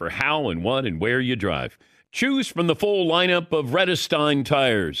tires for how and what and where you drive. Choose from the full lineup of Redestein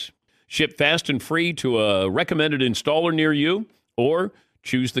tires. Ship fast and free to a recommended installer near you, or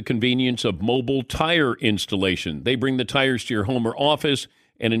choose the convenience of mobile tire installation. They bring the tires to your home or office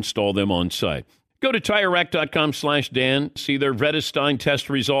and install them on site. Go to TireRack.com/Dan, see their Redestein test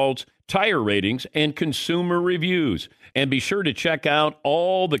results, tire ratings, and consumer reviews. And be sure to check out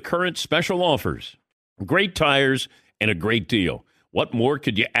all the current special offers. Great tires and a great deal. What more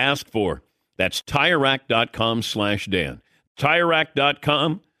could you ask for? That's TireRack.com/Dan.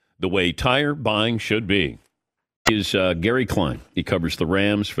 TireRack.com, the way tire buying should be. Is Gary Klein. He covers the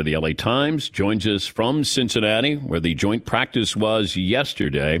Rams for the LA Times, joins us from Cincinnati, where the joint practice was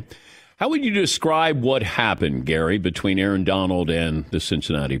yesterday. How would you describe what happened, Gary, between Aaron Donald and the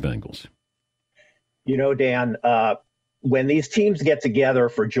Cincinnati Bengals? You know, Dan, when these teams get together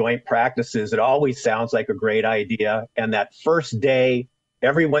for joint practices, it always sounds like a great idea. And that first day,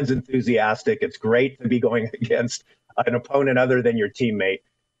 everyone's enthusiastic. It's great to be going against an opponent other than your teammate.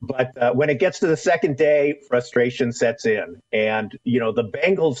 But when it gets to the second day, frustration sets in. And, you know, the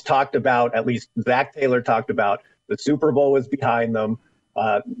Bengals talked about, at least Zach Taylor talked about, the Super Bowl was behind them.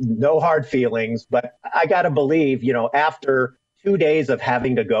 No hard feelings. But I got to believe, you know, after 2 days of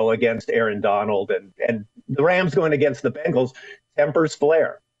having to go against Aaron Donald and the Rams going against the Bengals, tempers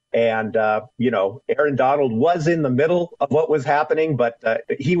flare. And, you know, Aaron Donald was in the middle of what was happening, but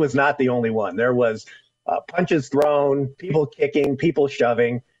he was not the only one. There was punches thrown, people kicking, people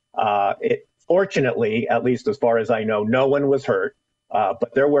shoving. Fortunately, at least as far as I know, no one was hurt.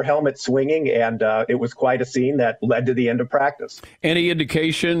 But there were helmets swinging, and it was quite a scene that led to the end of practice. Any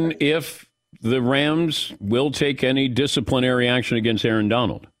indication if the Rams will take any disciplinary action against Aaron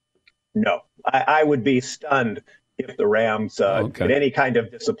Donald? No. I would be stunned if the Rams did any kind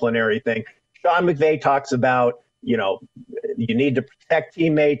of disciplinary thing. Sean McVay talks about, you need to protect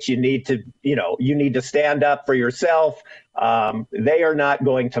teammates. You need to stand up for yourself. They are not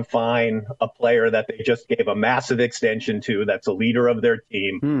going to fine a player that they just gave a massive extension to, that's a leader of their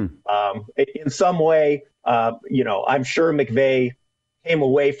team. In some way, I'm sure McVay came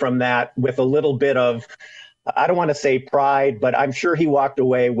away from that with a little bit of, I don't want to say pride, but I'm sure he walked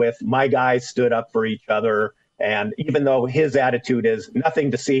away with, my guys stood up for each other. And even though his attitude is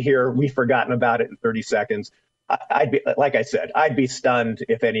nothing to see here, we've forgotten about it in 30 seconds. I'd be, like I said, I'd be stunned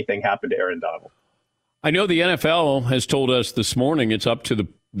if anything happened to Aaron Donald. I know the NFL has told us this morning it's up to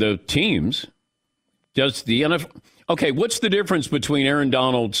the teams. Does the NFL? Okay, what's the difference between Aaron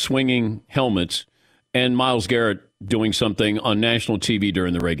Donald swinging helmets and Myles Garrett doing something on national TV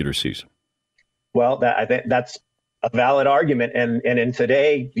during the regular season? Well, I think that's a valid argument, and in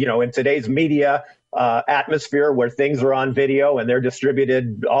today's media atmosphere where things are on video and they're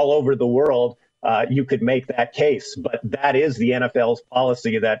distributed all over the world, you could make that case. But that is the NFL's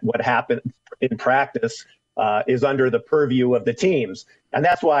policy, that what happened in practice is under the purview of the teams. And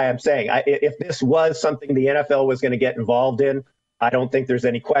that's why I'm saying, if this was something the NFL was going to get involved in, I don't think there's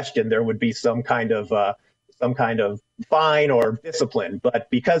any question there would be some kind of fine or discipline. But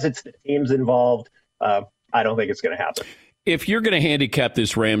because it's the teams involved, I don't think it's going to happen. If you're going to handicap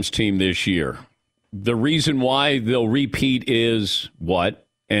this Rams team this year, the reason why they'll repeat is what?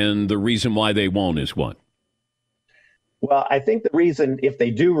 And the reason why they won't is what? Well, I think the reason, if they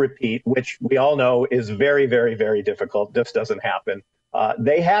do repeat, which we all know is very, very, very difficult, just doesn't happen,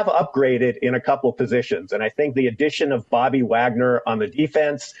 they have upgraded in a couple positions. And I think the addition of Bobby Wagner on the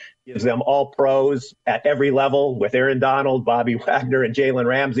defense gives them all pros at every level, with Aaron Donald, Bobby Wagner, and Jalen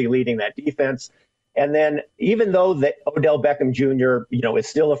Ramsey leading that defense. And then even though Odell Beckham Jr., is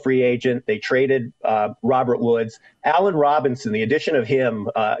still a free agent, they traded Robert Woods. Allen Robinson, the addition of him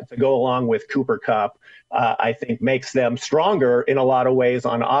to go along with Cooper Kupp, I think makes them stronger in a lot of ways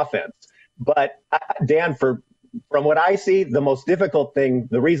on offense. But Dan, from what I see, the most difficult thing,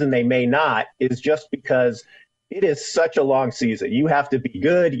 the reason they may not, is just because it is such a long season. You have to be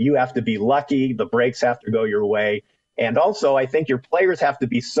good. You have to be lucky. The breaks have to go your way. And also, I think your players have to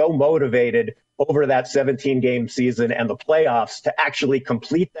be so motivated over that 17-game season and the playoffs to actually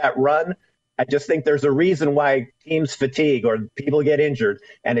complete that run. I just think there's a reason why teams fatigue or people get injured,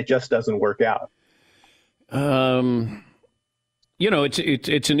 and it just doesn't work out.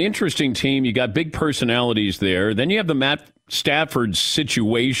 It's an interesting team. You got big personalities there. Then you have the Matt Stafford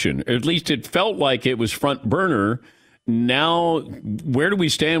situation. At least it felt like it was front burner. Now, where do we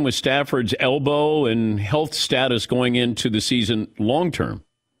stand with Stafford's elbow and health status going into the season long term?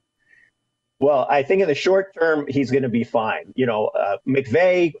 Well, I think in the short term, he's going to be fine.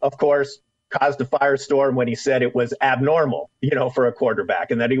 McVay, of course, caused a firestorm when he said it was abnormal, for a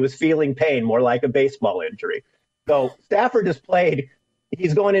quarterback, and that he was feeling pain more like a baseball injury. So Stafford has played.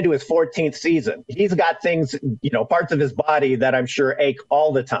 He's going into his 14th season. He's got things, parts of his body that I'm sure ache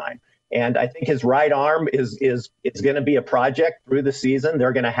all the time. And I think his right arm is going to be a project through the season.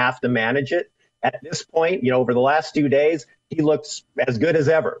 They're going to have to manage it. At this point, over the last 2 days, he looks as good as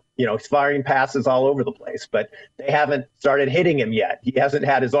ever. He's firing passes all over the place, but they haven't started hitting him yet. He hasn't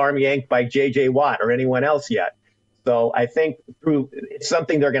had his arm yanked by J.J. Watt or anyone else yet. So I think it's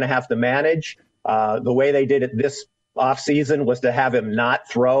something they're going to have to manage. The way they did it this offseason was to have him not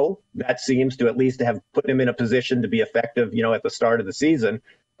throw. That seems to at least have put him in a position to be effective, at the start of the season.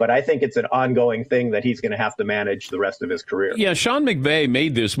 But I think it's an ongoing thing that he's going to have to manage the rest of his career. Yeah, Sean McVay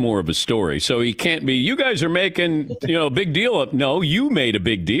made this more of a story, so he can't be, you guys are making, a big deal of, no, you made a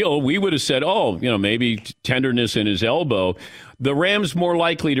big deal. We would have said, maybe tenderness in his elbow. The Rams more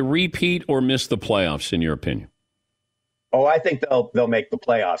likely to repeat or miss the playoffs, in your opinion? Oh, I think they'll make the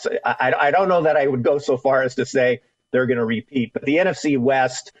playoffs. I don't know that I would go so far as to say they're going to repeat, but the NFC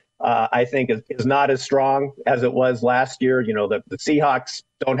West, I think is not as strong as it was last year. The Seahawks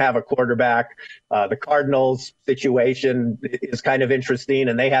don't have a quarterback. The Cardinals situation is kind of interesting,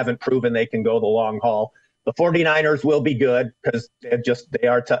 and they haven't proven they can go the long haul. The 49ers will be good because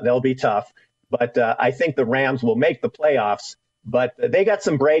they'll be tough. But I think the Rams will make the playoffs. But they got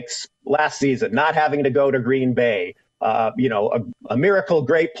some breaks last season, not having to go to Green Bay. A miracle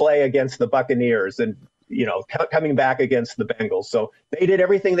great play against the Buccaneers, and coming back against the Bengals. So they did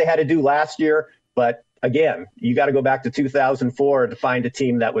everything they had to do last year. But again, you got to go back to 2004 to find a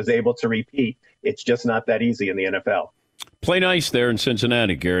team that was able to repeat. It's just not that easy in the NFL. Play nice there in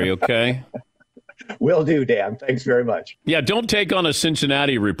Cincinnati, Gary, okay? Will do, Dan. Thanks very much. Yeah, don't take on a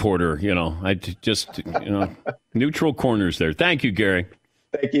Cincinnati reporter, neutral corners there. Thank you, Gary.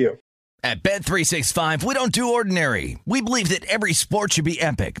 Thank you. At Bet365, we don't do ordinary. We believe that every sport should be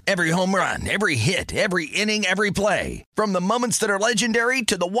epic. Every home run, every hit, every inning, every play. From the moments that are legendary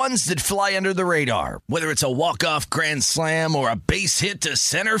to the ones that fly under the radar. Whether it's a walk-off grand slam or a base hit to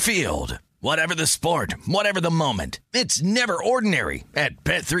center field. Whatever the sport, whatever the moment, it's never ordinary at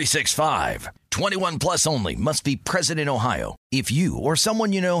Bet365. 21 plus only. Must be present in Ohio. If you or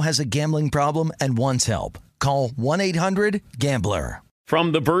someone you know has a gambling problem and wants help, call 1-800-GAMBLER.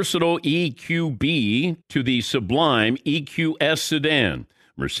 From the versatile EQB to the sublime EQS sedan,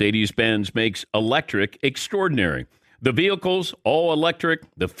 Mercedes-Benz makes electric extraordinary. The vehicle's all electric.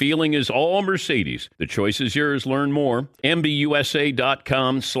 The feeling is all Mercedes. The choice is yours. Learn more.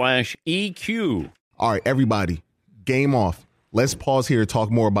 MBUSA.com/EQ. All right, everybody, game off. Let's pause here to talk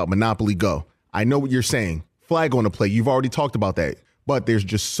more about Monopoly Go. I know what you're saying. Flag on the play. You've already talked about that. But there's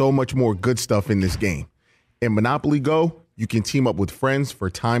just so much more good stuff in this game. In Monopoly Go, you can team up with friends for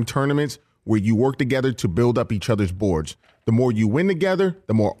time tournaments where you work together to build up each other's boards. The more you win together,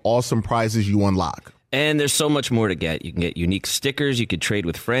 the more awesome prizes you unlock. And there's so much more to get. You can get unique stickers. You could trade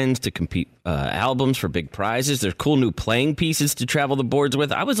with friends to compete albums for big prizes. There's cool new playing pieces to travel the boards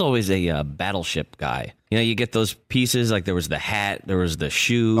with. I was always a battleship guy. You get those pieces, like there was the hat, there was the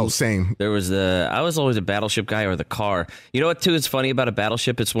shoe. Oh, same. I was always a battleship guy, or the car. You know what, too, is funny about a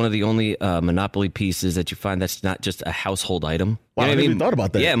battleship? It's one of the only Monopoly pieces that you find that's not just a household item. Wow, I never even thought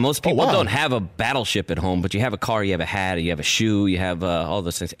about that. Yeah, most people don't have a battleship at home, but you have a car, you have a hat, you have a shoe, you have all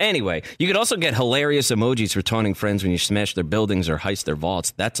those things. Anyway, you could also get hilarious emojis for taunting friends when you smash their buildings or heist their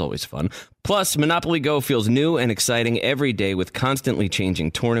vaults. That's always fun. Plus, Monopoly Go feels new and exciting every day with constantly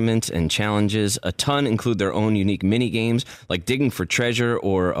changing tournaments and challenges. A ton include their own unique mini games like digging for treasure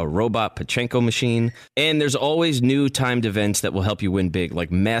or a robot Pachinko machine. And there's always new timed events that will help you win big,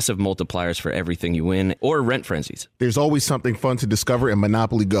 like massive multipliers for everything you win or rent frenzies. There's always something fun to discover in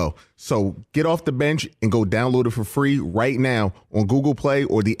Monopoly Go. So get off the bench and go download it for free right now on Google Play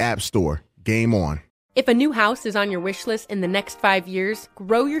or the App Store. Game on. If a new house is on your wish list in the next 5 years,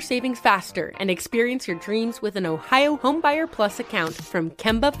 grow your savings faster and experience your dreams with an Ohio Homebuyer Plus account from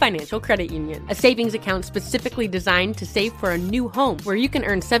Kemba Financial Credit Union. A savings account specifically designed to save for a new home, where you can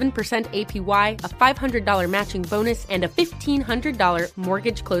earn 7% APY, a $500 matching bonus, and a $1,500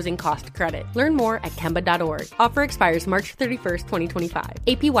 mortgage closing cost credit. Learn more at Kemba.org. Offer expires March 31st, 2025.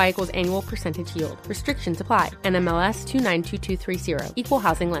 APY equals annual percentage yield. Restrictions apply. NMLS 292230. Equal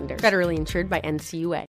housing lender. Federally insured by NCUA.